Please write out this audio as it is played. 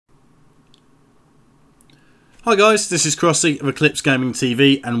Hi guys, this is Crossy of Eclipse Gaming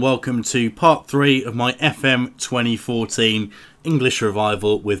TV and welcome to part 3 of my FM 2014 English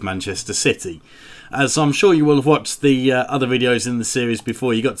revival with Manchester City. As I'm sure you will have watched the other videos in the series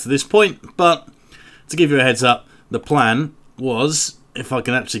before you got to this point, but to give you a heads up, the plan was, if I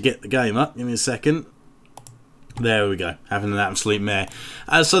can actually get the game up, give me a second. There we go, having an absolute mare.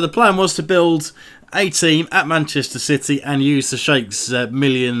 So the plan was to build a team at Manchester City and use the Sheikh's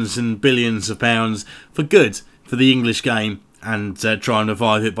millions and billions of pounds for good for the English game and try and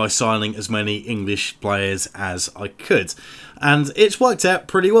revive it by signing as many English players as I could. And it's worked out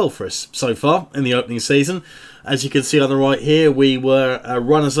pretty well for us so far in the opening season. As you can see on the right here, we were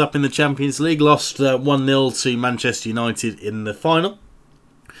runners-up in the Champions League, lost 1-0 to Manchester United in the final.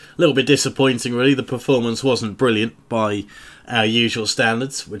 A little bit disappointing really, the performance wasn't brilliant by our usual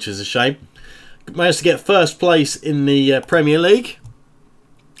standards, which is a shame. Managed to get first place in the Premier League,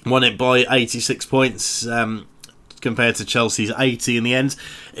 won it by 86 points compared to Chelsea's 80 in the end.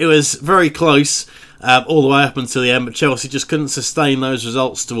 It was very close all the way up until the end, but Chelsea just couldn't sustain those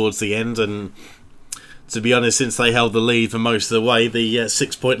results towards the end, and to be honest, since they held the lead for most of the way, the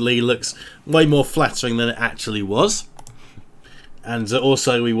 6-point lead looks way more flattering than it actually was. And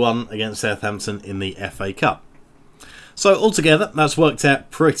also we won against Southampton in the FA Cup. So altogether, that's worked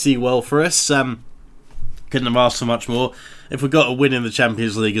out pretty well for us. Couldn't have asked for much more. If we got a win in the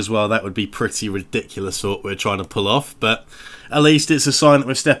Champions League as well, that would be pretty ridiculous what we're trying to pull off. But at least it's a sign that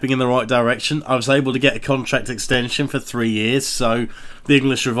we're stepping in the right direction. I was able to get a contract extension for 3 years, so the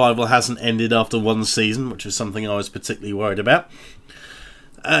English revival hasn't ended after one season, which is something I was particularly worried about.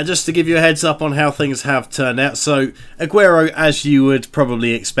 Just to give you a heads up on how things have turned out. So Aguero, as you would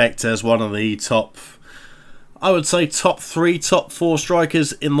probably expect, as one of the top, I would say top 3, top 4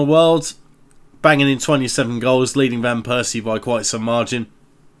 strikers in the world, banging in 27 goals, leading Van Persie by quite some margin.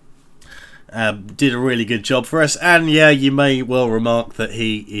 Did a really good job for us, and yeah, you may well remark that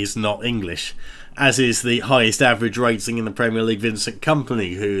he is not English, as is the highest average rating in the Premier League, Vincent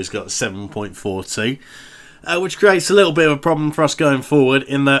Kompany, who has got 7.42, which creates a little bit of a problem for us going forward,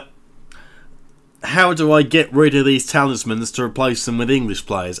 in that how do I get rid of these talismans to replace them with English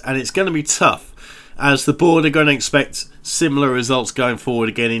players? And it's going to be tough, as the board are going to expect similar results going forward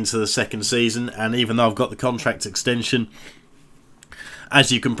again into the second season. And even though I've got the contract extension,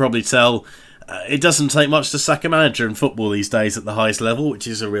 as you can probably tell, it doesn't take much to sack a manager in football these days at the highest level, which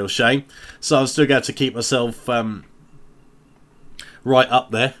is a real shame. So I'm still going to keep myself right up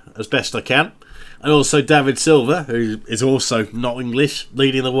there as best I can. And also David Silva, who is also not English,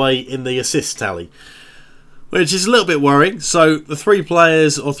 leading the way in the assist tally, which is a little bit worrying. So the three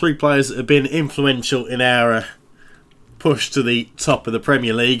players that have been influential in our push to the top of the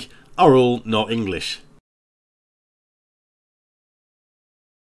Premier League are all not English.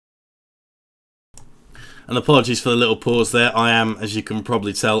 And apologies for the little pause there. I am, as you can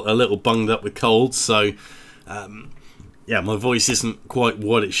probably tell, a little bunged up with cold, so yeah, my voice isn't quite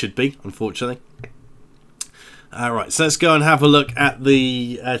what it should be, unfortunately. Alright, so let's go and have a look at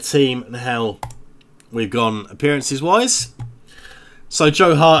the team and how we've gone appearances-wise. So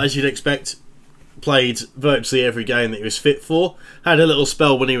Joe Hart, as you'd expect, played virtually every game that he was fit for. Had a little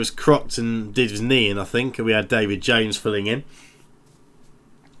spell when he was crocked and did his knee in, I think, and we had David James filling in.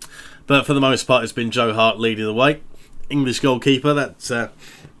 But for the most part, it's been Joe Hart leading the way. English goalkeeper, that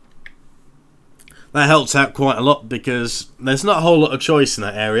helps out quite a lot, because there's not a whole lot of choice in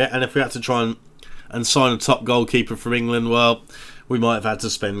that area, and if we had to try and sign a top goalkeeper from England, well, we might have had to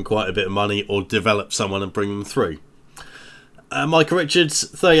spend quite a bit of money or develop someone and bring them through. Micah Richards,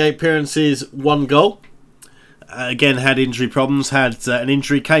 38 appearances, 1 goal. Again, had injury problems, had an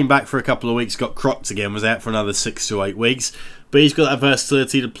injury, came back for a couple of weeks, got crocked again, was out for another 6 to 8 weeks. But he's got that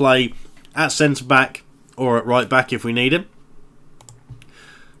versatility to play at centre-back or at right-back if we need him.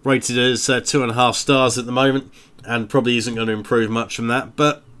 Rated as 2.5 stars at the moment, and probably isn't going to improve much from that.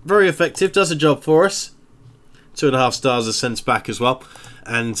 But very effective, does a job for us. 2.5 stars as centre-back as well.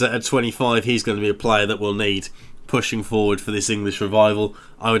 And at 25, he's going to be a player that we'll need pushing forward for this English revival,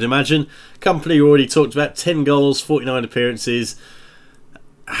 I would imagine. Kompany, we already talked about, 10 goals, 49 appearances.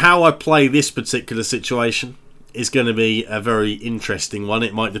 How I play this particular situation is going to be a very interesting one.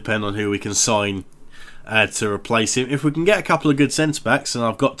 It might depend on who we can sign to replace him. If we can get a couple of good centre-backs, and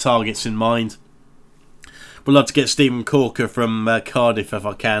I've got targets in mind, would love to get Steven Corker from Cardiff if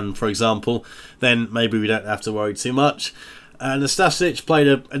I can, for example, then maybe we don't have to worry too much. Nastasic played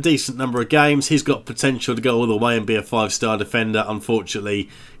a decent number of games. He's got potential to go all the way and be a 5-star defender. Unfortunately,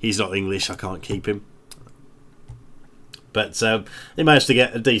 he's not English. I can't keep him. But he managed to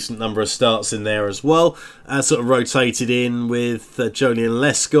get a decent number of starts in there as well. Sort of rotated in with Joleon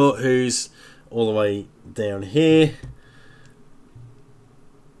Lescott, who's all the way down here.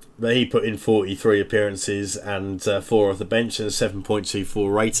 But he put in 43 appearances and 4 off the bench and a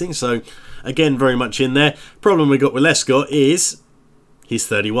 7.24 rating. So, again, very much in there. Problem we got with Lescott is he's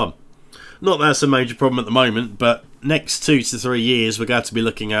 31. Not that that's a major problem at the moment, but next 2 to 3 years we're going to be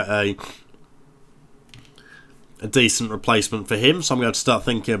looking at a decent replacement for him. So I'm going to start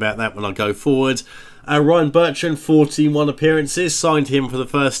thinking about that when I go forward. Ryan Bertrand, 41 appearances. Signed him for the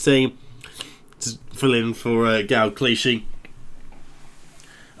first team to fill in for Gal Clichy.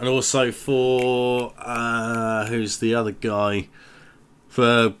 And also for, who's the other guy?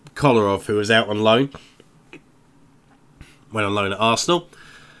 For Kolarov, who was out on loan. Went on loan at Arsenal.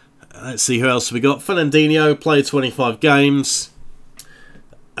 Let's see who else we got. Fernandinho played 25 games.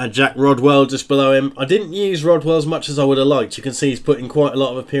 And Jack Rodwell just below him. I didn't use Rodwell as much as I would have liked. You can see he's putting quite a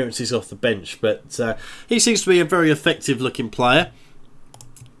lot of appearances off the bench. But he seems to be a very effective looking player.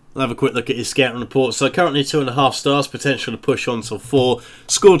 I'll have a quick look at his scouting report. So currently 2.5 stars, potential to push on till 4.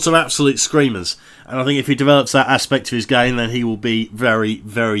 Scored some absolute screamers. And I think if he develops that aspect of his game, then he will be very,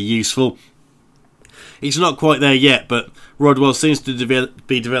 very useful. He's not quite there yet, but Rodwell seems to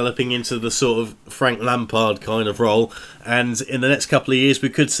be developing into the sort of Frank Lampard kind of role. And in the next couple of years, we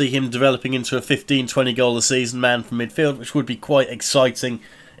could see him developing into a 15-20 goal a season man from midfield, which would be quite exciting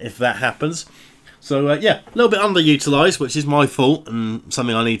if that happens. So, yeah, a little bit underutilised, which is my fault and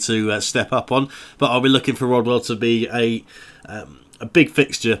something I need to step up on. But I'll be looking for Rodwell to be a big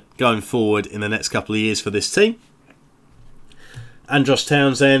fixture going forward in the next couple of years for this team. And Josh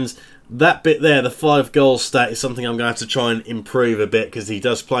Townsend, that bit there, the 5 goal stat, is something I'm going to have to try and improve a bit because he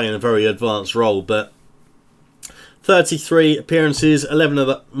does play in a very advanced role. But 33 appearances, 11 of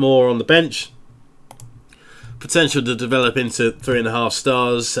that more on the bench. Potential to develop into 3.5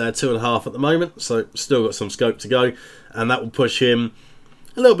 stars, 2.5 at the moment, so still got some scope to go, and that will push him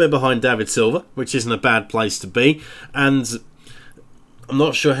a little bit behind David Silva, which isn't a bad place to be. And I'm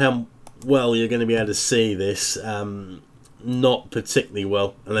not sure how well you're going to be able to see this, not particularly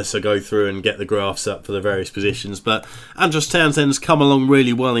well, unless I go through and get the graphs up for the various positions. But Andros Townsend's come along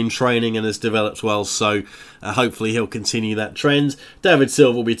really well in training and has developed well, so hopefully he'll continue that trend. David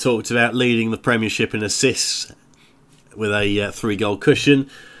Silva will be talked about leading the Premiership in assists with a 3-goal cushion.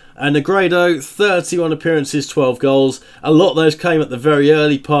 And Negredo, 31 appearances, 12 goals. A lot of those came at the very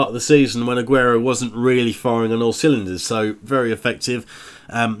early part of the season when Aguero wasn't really firing on all cylinders, so very effective.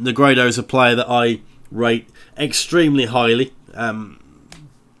 Negredo is a player that I rate extremely highly,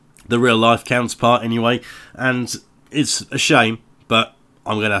 the real life counterpart anyway, and it's a shame, but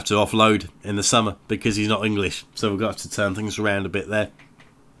I'm going to have to offload in the summer because he's not English, so we've got to turn things around a bit there.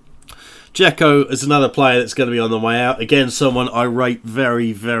 Dzeko is another player that's going to be on the way out. Again, someone I rate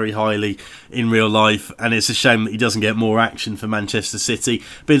very, very highly in real life, and it's a shame that he doesn't get more action for Manchester City.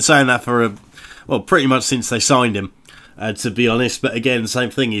 Been saying that for pretty much since they signed him, to be honest. But again, same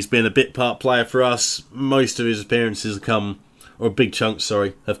thing. He's been a bit part player for us. Most of his appearances have come, or a big chunk,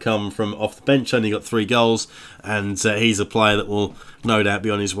 sorry, have come from off the bench. Only got 3 goals, and he's a player that will no doubt be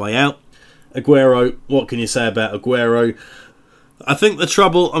on his way out. Aguero, what can you say about Aguero? I think the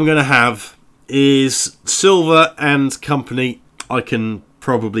trouble I'm going to have is Silva and company I can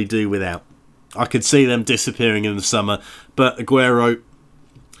probably do without. I could see them disappearing in the summer, but Aguero,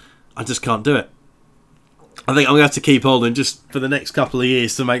 I just can't do it. I think I'm going to have to keep holding just for the next couple of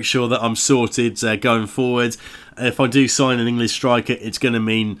years to make sure that I'm sorted going forward. If I do sign an English striker, it's going to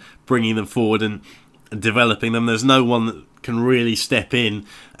mean bringing them forward and developing them. There's no one that can really step in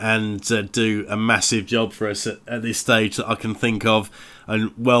and do a massive job for us at this stage that I can think of.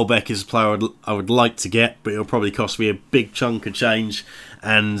 And Welbeck is a player I would like to get, but it'll probably cost me a big chunk of change.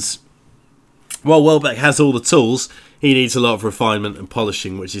 And while Welbeck has all the tools, he needs a lot of refinement and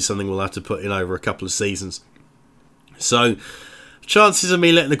polishing, which is something we'll have to put in over a couple of seasons. So chances of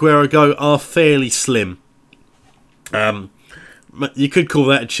me letting Aguero go are fairly slim. You could call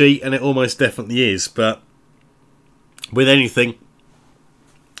that a cheat, and it almost definitely is, but with anything,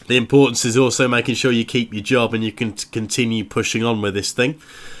 the importance is also making sure you keep your job and you can continue pushing on with this thing.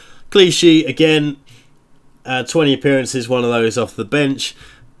 Clichy, again, 20 appearances, one of those off the bench.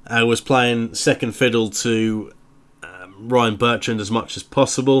 Was playing second fiddle to Ryan Bertrand as much as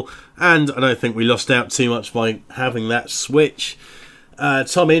possible, and I don't think we lost out too much by having that switch.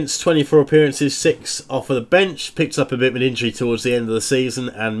 Tom Ince, 24 appearances, 6 off of the bench. Picked up a bit of an injury towards the end of the season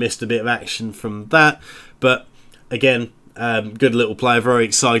and missed a bit of action from that. But again, good little player, very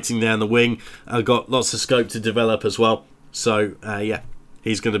exciting down the wing. Got lots of scope to develop as well. So, yeah,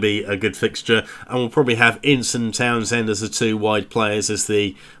 he's going to be a good fixture, and we'll probably have Ince and Townsend as the two wide players as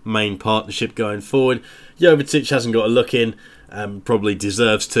the main partnership going forward. Jovetic hasn't got a look in, probably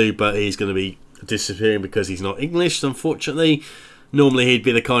deserves to, but he's going to be disappearing because he's not English, unfortunately. Normally he'd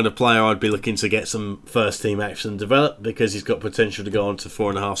be the kind of player I'd be looking to get some first team action developed, because he's got potential to go on to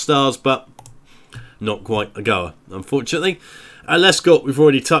 4.5 stars, but not quite a goer, unfortunately. Lescott we've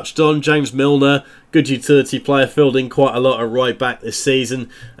already touched on. James Milner, good utility player, filled in quite a lot at right back this season,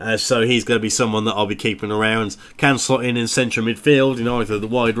 so he's going to be someone that I'll be keeping around. Can slot in central midfield in either of the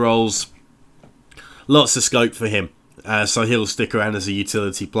wide roles. Lots of scope for him, so he'll stick around as a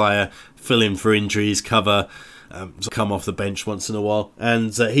utility player, fill in for injuries, cover, come off the bench once in a while,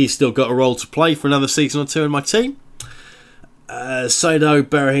 and he's still got a role to play for another season or two in my team. Saido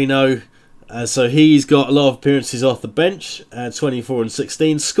Berahino, so he's got a lot of appearances off the bench, 24 and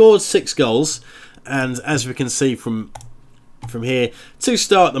 16, scored 6 goals, and as we can see from here, 2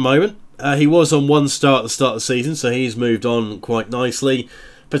 star at the moment. He was on 1 star at the start of the season, so he's moved on quite nicely.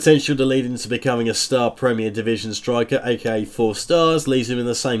 Potential to lead into becoming a star Premier Division striker, aka 4 stars, leaves him in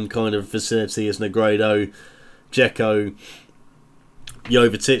the same kind of vicinity as Negredo, Dzeko,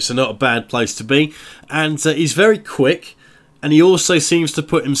 Jovetic, so not a bad place to be. And he's very quick, and he also seems to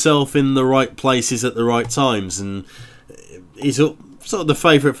put himself in the right places at the right times, and he's sort of the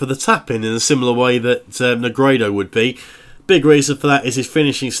favourite for the tap-in a similar way that Negredo would be. Big reason for that is his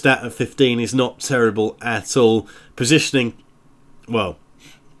finishing stat of 15 is not terrible at all. Positioning, well,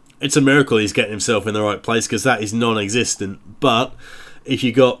 it's a miracle he's getting himself in the right place, because that is non-existent. But if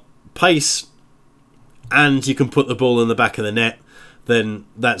you got pace and you can put the ball in the back of the net, then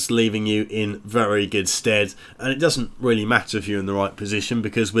that's leaving you in very good stead. And it doesn't really matter if you're in the right position,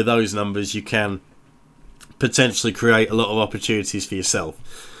 because with those numbers you can potentially create a lot of opportunities for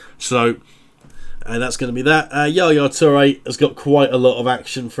yourself. So that's going to be that. Yaya Toure has got quite a lot of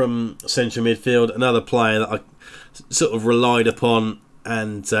action from central midfield. Another player that I sort of relied upon,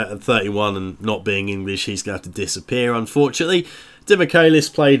 and at 31 and not being English, he's going to have to disappear, unfortunately.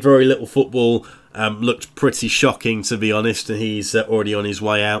 Demichelis played very little football, looked pretty shocking, to be honest, and he's already on his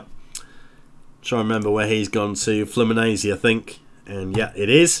way out. Try to remember where he's gone to. Fluminense, I think, and yeah, it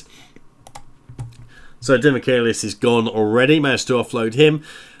is. So Demichelis is gone already, managed to offload him.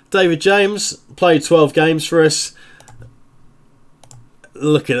 David James played 12 games for us.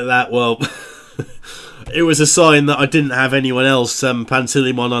 Looking at that, well, it was a sign that I didn't have anyone else.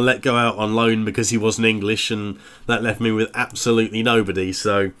 Pantilimon I let go out on loan because he wasn't English, and that left me with absolutely nobody.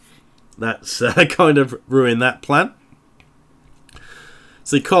 So that's kind of ruined that plan.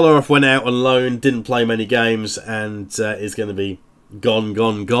 So Kolarov went out on loan, didn't play many games, and is going to be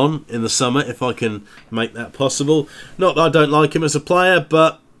gone in the summer, if I can make that possible. Not that I don't like him as a player,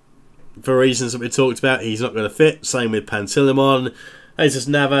 but for reasons that we talked about, he's not going to fit. Same with Pantilimon. Jesus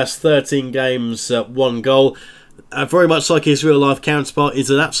Navas, 13 games, 1 goal. Very much like his real-life counterpart, he's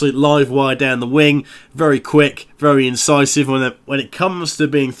an absolute live wire down the wing. Very quick, very incisive. When it comes to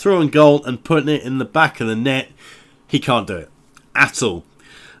being through and goal and putting it in the back of the net, he can't do it at all.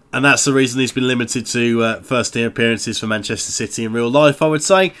 And that's the reason he's been limited to first-team appearances for Manchester City in real life, I would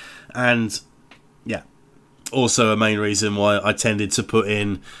say. And, yeah, also a main reason why I tended to put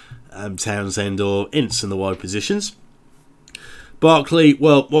in Townsend or Ince in the wide positions. Barkley,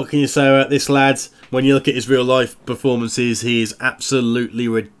 well, what can you say about this lad? When you look at his real-life performances, he is absolutely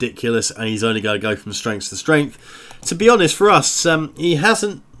ridiculous, and he's only going to go from strength to strength. To be honest, for us, he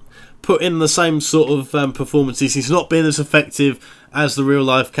hasn't put in the same sort of performances. He's not been as effective as the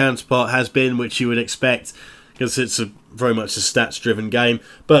real-life counterpart has been, which you would expect, because it's very much a stats-driven game,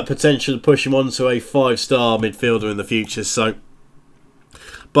 but potential to push him on to a 5-star midfielder in the future. So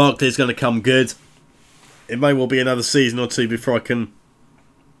Barkley's going to come good. It may well be another season or two before I can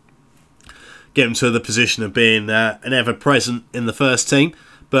get him to the position of being an ever-present in the first team,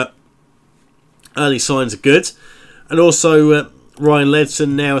 but early signs are good. And also Ryan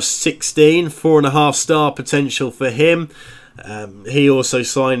Ledson, now 16, 4.5-star potential for him. He also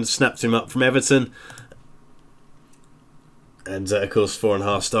snapped him up from Everton, and of course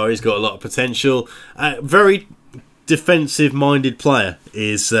 4.5-star. He's got a lot of potential. Very defensive-minded player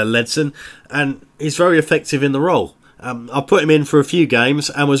is Ledson, and he's very effective in the role. I put him in for a few games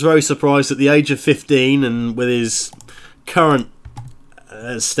and was very surprised at the age of 15, and with his current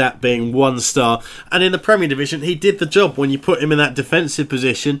stat being 1 star, and in the Premier Division he did the job. When you put him in that defensive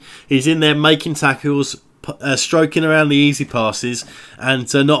position, he's in there making tackles, stroking around the easy passes,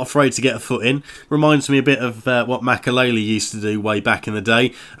 and not afraid to get a foot in. Reminds me a bit of what Makaleli used to do way back in the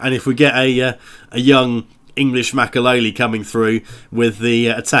day. And if we get a young English Makaleli coming through with the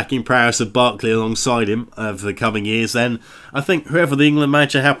attacking prowess of Barkley alongside him for the coming years, then I think whoever the England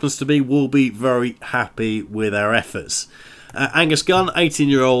manager happens to be will be very happy with our efforts. Angus Gunn,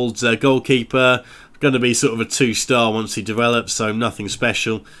 18-year-old goalkeeper, going to be sort of a 2-star once he develops, so nothing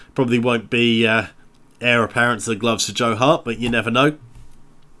special. Probably won't be heir apparent to the gloves of Joe Hart, but you never know.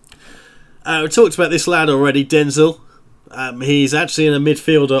 We talked about this lad already, Denzel. He's actually in a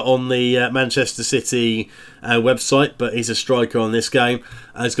midfielder on the Manchester City website, but he's a striker on this game.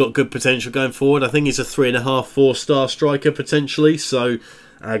 He's got good potential going forward. I think he's a 3.5, 4-star striker potentially, so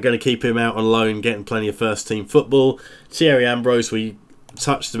going to keep him out on loan, getting plenty of first-team football. Thierry Ambrose, we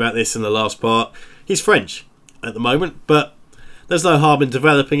touched about this in the last part. He's French at the moment, but there's no harm in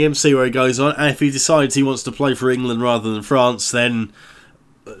developing him, see where he goes on. And if he decides he wants to play for England rather than France, then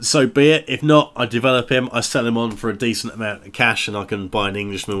so be it. If not, I develop him, I sell him on for a decent amount of cash, and I can buy an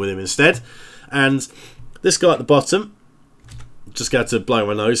Englishman with him instead. And this guy at the bottom, just got to blow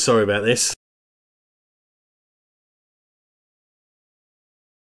my nose, sorry about this.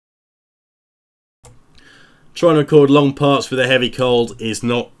 Trying to record long parts with a heavy cold is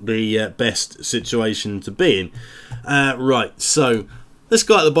not the best situation to be in. Right, so this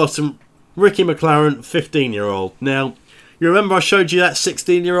guy at the bottom, Ricky McLaren, 15-year-old. Now, you remember I showed you that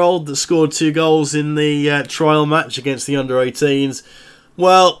 16-year-old that scored 2 goals in the trial match against the under-18s?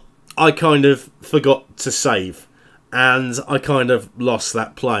 Well, I kind of forgot to save, and I kind of lost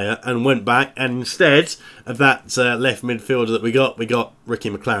that player and went back, and instead of that left midfielder that we got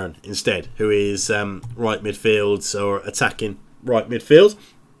Ricky McLaren instead, who is right midfield or attacking right midfield.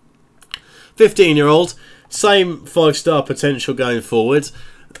 15-year-old, same 5-star potential going forward.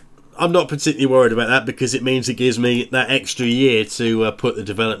 I'm not particularly worried about that because it means it gives me that extra year to put the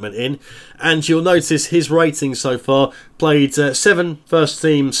development in. And you'll notice his rating so far, played 7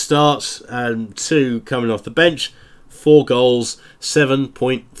 first-team starts and 2 coming off the bench, 4 goals,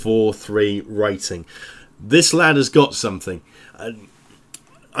 7.43 rating. This lad has got something.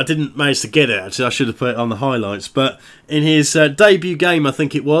 I didn't manage to get it, actually. I should have put it on the highlights. But in his debut game, I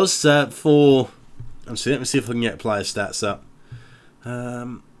think it was, for... Actually, let me see if I can get player stats up.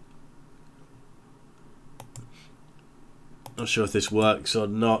 Not sure if this works or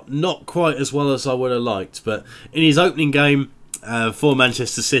not. Not quite as well as I would have liked. But in his opening game for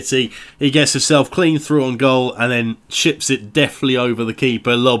Manchester City, he gets himself clean through on goal and then chips it deftly over the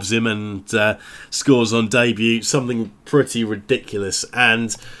keeper, lobs him and scores on debut. Something pretty ridiculous.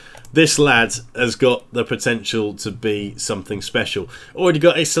 And this lad has got the potential to be something special. Already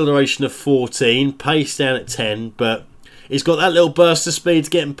got acceleration of 14, pace down at 10, but he's got that little burst of speed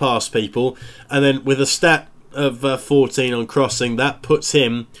getting past people. And then with a stat of 14 on crossing, that puts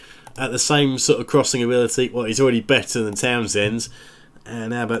him at the same sort of crossing ability. Well, he's already better than Townsend.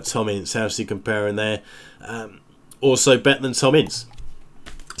 And how about Tom Ince? How's he comparing there? Also better than Tom Ince.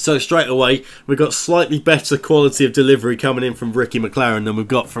 So straight away, we've got slightly better quality of delivery coming in from Ricky McLaren than we've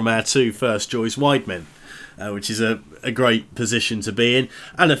got from our 2 first-choice wide men, which is a great position to be in.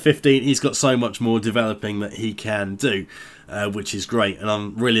 And at 15, he's got so much more developing that he can do, which is great. And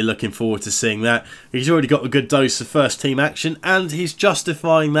I'm really looking forward to seeing that. He's already got a good dose of first-team action, and he's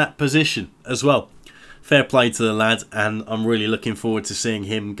justifying that position as well. Fair play to the lad, and I'm really looking forward to seeing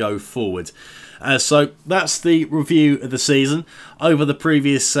him go forward. So that's the review of the season. Over the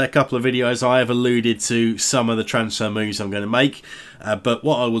previous couple of videos, I have alluded to some of the transfer moves I'm going to make. But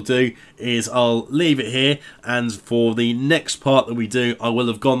what I will do is I'll leave it here, and for the next part that we do, I will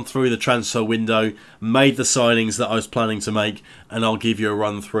have gone through the transfer window, made the signings that I was planning to make, and I'll give you a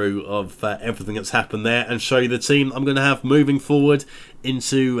run through of everything that's happened there and show you the team I'm going to have moving forward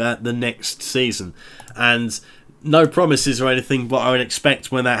into the next season. And no promises or anything, but I would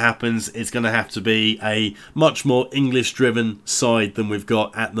expect when that happens, it's going to have to be a much more English-driven side than we've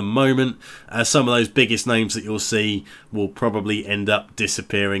got at the moment. Some of those biggest names that you'll see will probably end up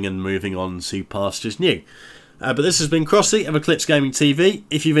disappearing and moving on to pastures new. But this has been Crossy of Eclipse Gaming TV.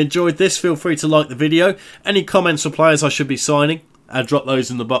 If you've enjoyed this, feel free to like the video. Any comments or players I should be signing, drop those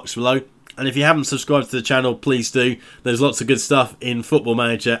in the box below. And if you haven't subscribed to the channel, please do. There's lots of good stuff in Football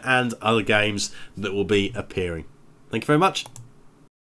Manager and other games that will be appearing. Thank you very much.